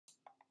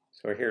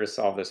So we're here to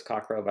solve this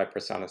Kakuro by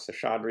Prasanna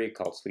Seshadri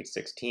called Suite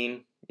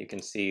 16. You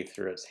can see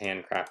through its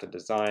handcrafted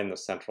design the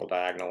central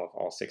diagonal of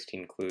all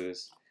 16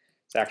 clues.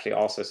 It's actually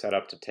also set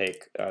up to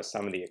take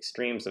some of the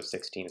extremes of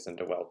 16s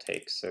into well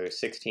takes. So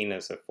 16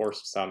 is a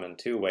forced sum in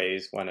two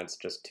ways. When it's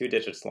just 2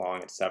 digits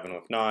long, it's 7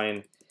 with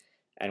 9.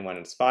 And when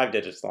it's 5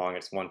 digits long,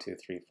 it's 1, 2,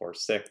 3, 4,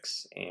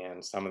 6.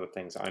 And some of the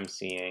things I'm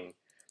seeing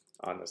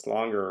on this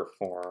longer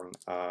form,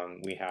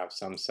 we have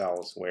some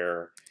cells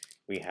where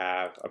we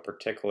have a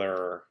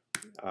particular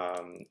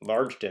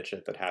large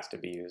digit that has to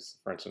be used,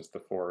 for instance, the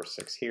 4 or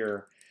 6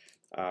 here.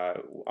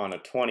 On a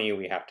 20,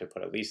 we have to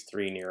put at least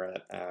 3 near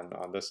it, and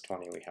on this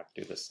 20, we have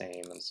to do the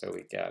same, and so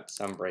we get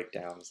some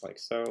breakdowns like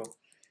so.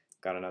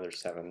 Got another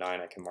 7,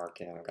 9 I can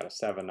mark in. I've got a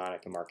 7, 9 I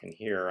can mark in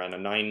here, and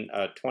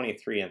a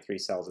 23 in 3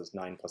 cells is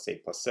 9 plus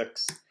 8 plus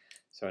 6,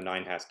 so a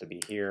 9 has to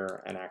be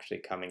here, and actually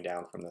coming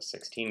down from the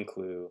 16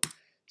 clue,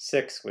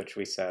 6, which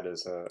we said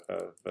is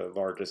the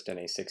largest in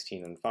a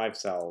 16 and 5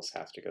 cells,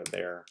 has to go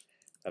there.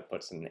 That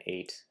puts an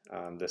 8.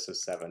 This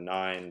is 7,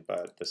 9,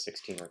 but the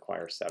 16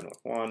 requires 7 with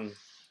 1.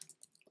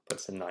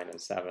 Puts in 9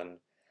 and 7.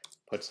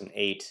 Puts an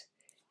 8.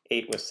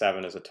 8 with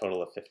 7 is a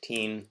total of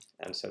 15,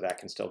 and so that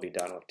can still be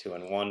done with 2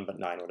 and 1, but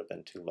 9 would have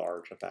been too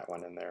large if that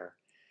went in there.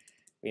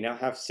 We now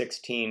have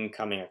 16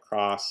 coming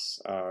across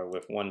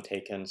with 1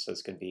 taken, so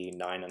this could be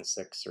 9 and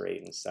 6 or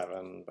 8 and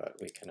 7, but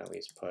we can at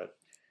least put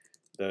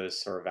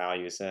those sort of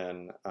values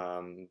in.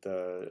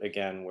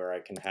 Again, where I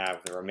can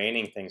have the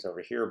remaining things over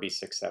here be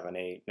 6, 7,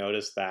 8.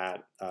 Notice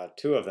that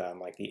 2 of them,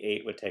 like the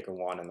 8 would take a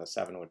 1 and the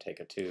 7 would take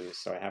a 2.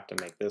 So I have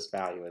to make this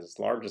value as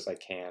large as I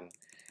can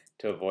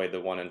to avoid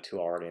the 1 and 2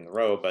 already in the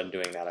row. But in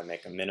doing that, I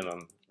make a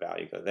minimum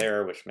value go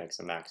there, which makes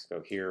a max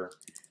go here.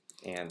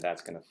 And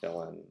that's going to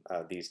fill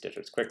in these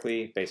digits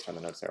quickly based on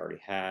the notes I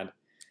already had.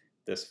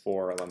 This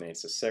 4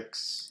 eliminates a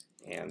 6,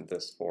 and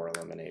this 4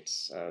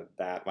 eliminates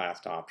that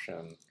last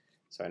option.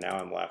 So now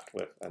I'm left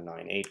with a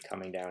 9, 8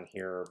 coming down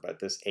here, but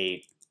this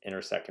 8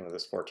 intersecting with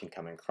this 14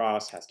 coming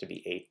across has to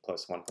be 8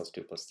 plus 1 plus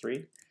 2 plus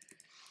 3.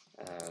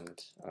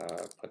 And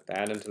put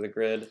that into the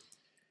grid.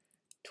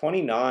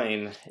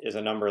 29 is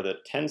a number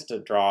that tends to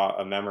draw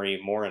a memory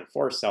more in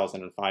 4 cells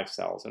than in 5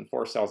 cells. In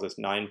 4 cells, it's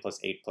 9 plus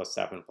 8 plus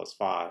 7 plus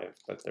 5.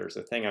 But there's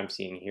a thing I'm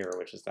seeing here,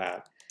 which is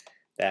that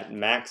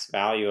max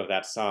value of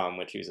that sum,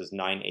 which uses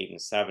 9, 8,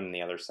 and 7 in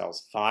the other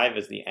cells, 5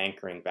 is the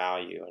anchoring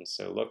value. And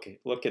so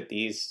look at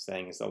these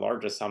things. The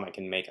largest sum I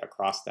can make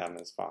across them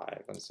is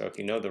 5. And so if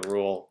you know the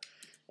rule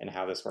and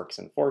how this works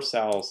in 4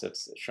 cells,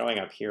 it's showing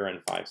up here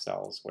in 5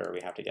 cells, where we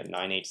have to get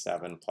 9, 8,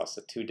 7 plus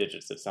the 2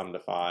 digits that sum to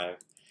 5.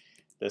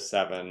 This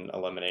 7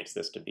 eliminates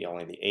this to be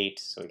only the 8,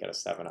 so we get a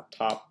 7 up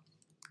top.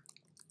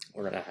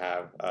 We're going to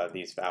have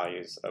these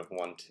values of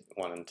 1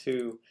 and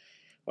 2.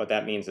 What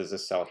that means is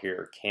this cell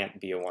here can't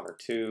be a 1 or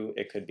 2.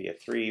 It could be a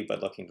 3,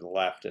 but looking to the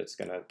left, it's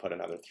going to put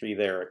another 3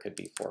 there. It could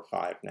be 4,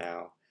 5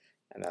 now,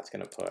 and that's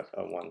going to put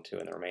a 1, 2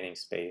 in the remaining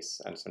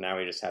space. And so now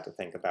we just have to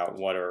think about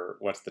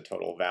what's the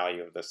total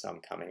value of the sum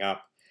coming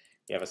up.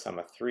 We have a sum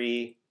of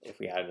 3. If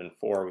we added in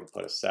 4, we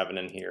put a 7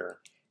 in here,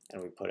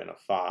 and we put in a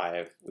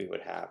 5, we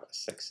would have a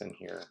 6 in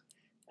here.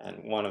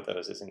 And one of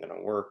those isn't going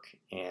to work,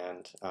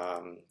 and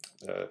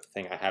the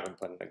thing I haven't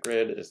put in the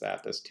grid is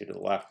that this 2 to the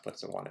left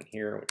puts a 1 in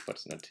here, which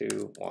puts in a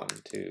 2, 1,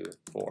 2,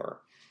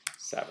 4,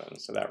 7.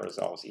 So that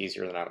resolves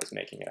easier than I was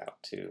making it out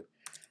to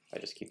by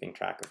just keeping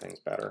track of things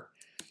better.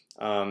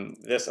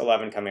 This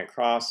 11 coming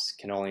across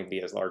can only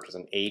be as large as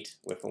an 8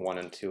 with a 1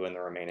 and 2 in the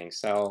remaining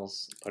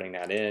cells. Putting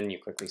that in, you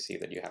quickly see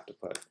that you have to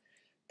put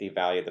the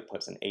value that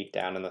puts an 8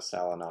 down in the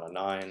cell and not a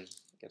 9.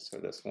 Gets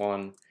rid of this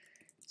 1.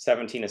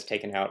 17 is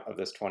taken out of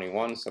this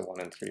 21, so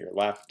 1 and 3 are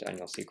left, and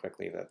you'll see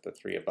quickly that the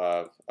 3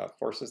 above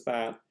forces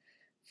that.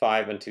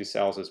 5 and 2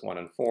 cells is 1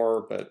 and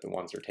 4, but the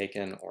 1s are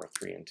taken, or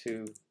 3 and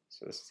 2,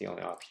 so this is the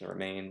only option that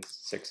remains.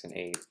 6 and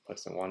 8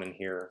 puts a 1 in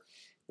here.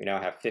 We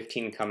now have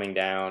 15 coming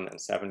down and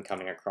 7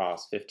 coming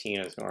across. 15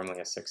 is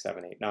normally a 6,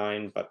 7, 8,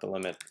 9, but the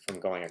limit from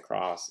going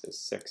across is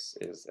 6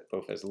 is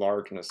both as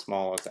large and as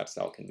small as that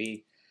cell can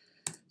be,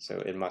 so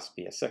it must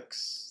be a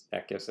 6.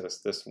 That gives us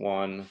this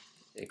 1.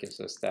 It gives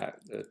us that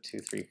the 2,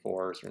 3, 4s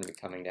are going to be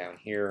coming down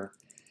here.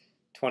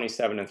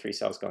 27 and 3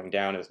 cells going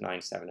down is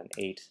 9, 7, and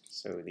 8,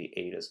 so the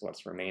 8 is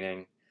what's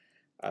remaining.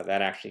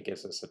 That actually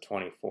gives us a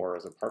 24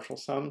 as a partial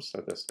sum,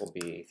 so this will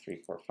be 3,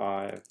 4,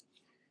 5.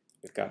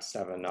 We've got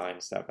 7, 9,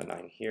 7,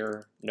 9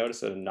 here. Notice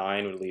that a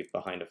 9 would leave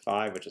behind a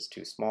 5, which is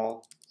too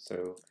small,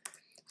 so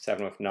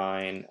 7 with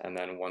 9, and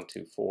then 1,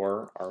 2,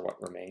 4 are what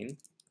remain.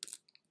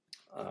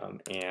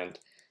 And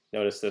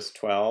notice this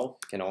 12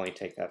 can only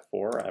take that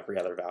 4. Every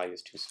other value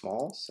is too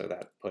small, so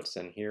that puts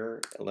in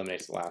here,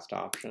 eliminates the last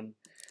option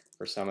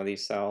for some of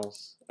these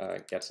cells,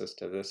 gets us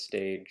to this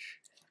stage.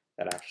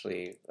 That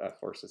actually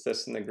forces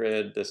this in the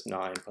grid. This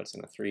 9 puts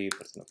in a 3,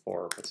 puts in a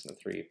 4, puts in a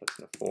 3, puts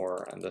in a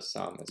 4, and this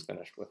sum is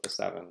finished with a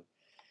 7.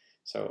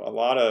 So a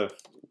lot of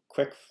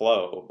quick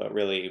flow, but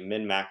really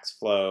min-max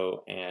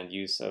flow and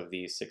use of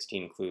these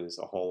 16 clues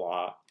a whole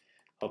lot.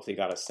 Hopefully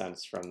got a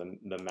sense from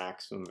the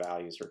maximum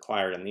values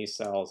required in these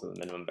cells and the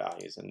minimum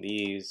values in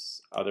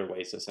these, other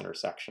ways this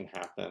intersection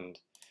happened.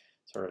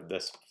 sort of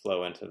this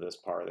flow into this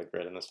part of the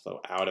grid and this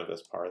flow out of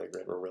this part of the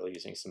grid, we're really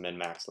using some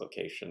min-max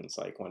locations.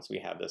 Like once we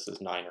had this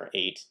as 9 or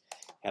 8,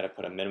 you had to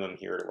put a minimum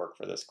here to work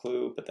for this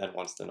clue, but then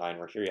once the 9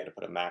 were here, you had to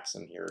put a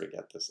maximum here to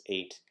get this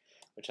 8,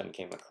 which then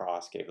came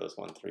across, gave those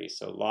 1, 3.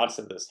 So lots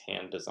of this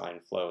hand design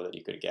flow that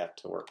you could get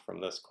to work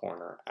from this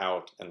corner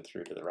out and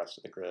through to the rest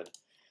of the grid.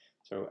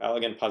 So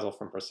elegant puzzle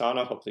from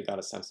Prasanna. Hopefully you got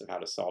a sense of how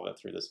to solve it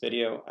through this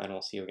video, and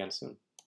we'll see you again soon.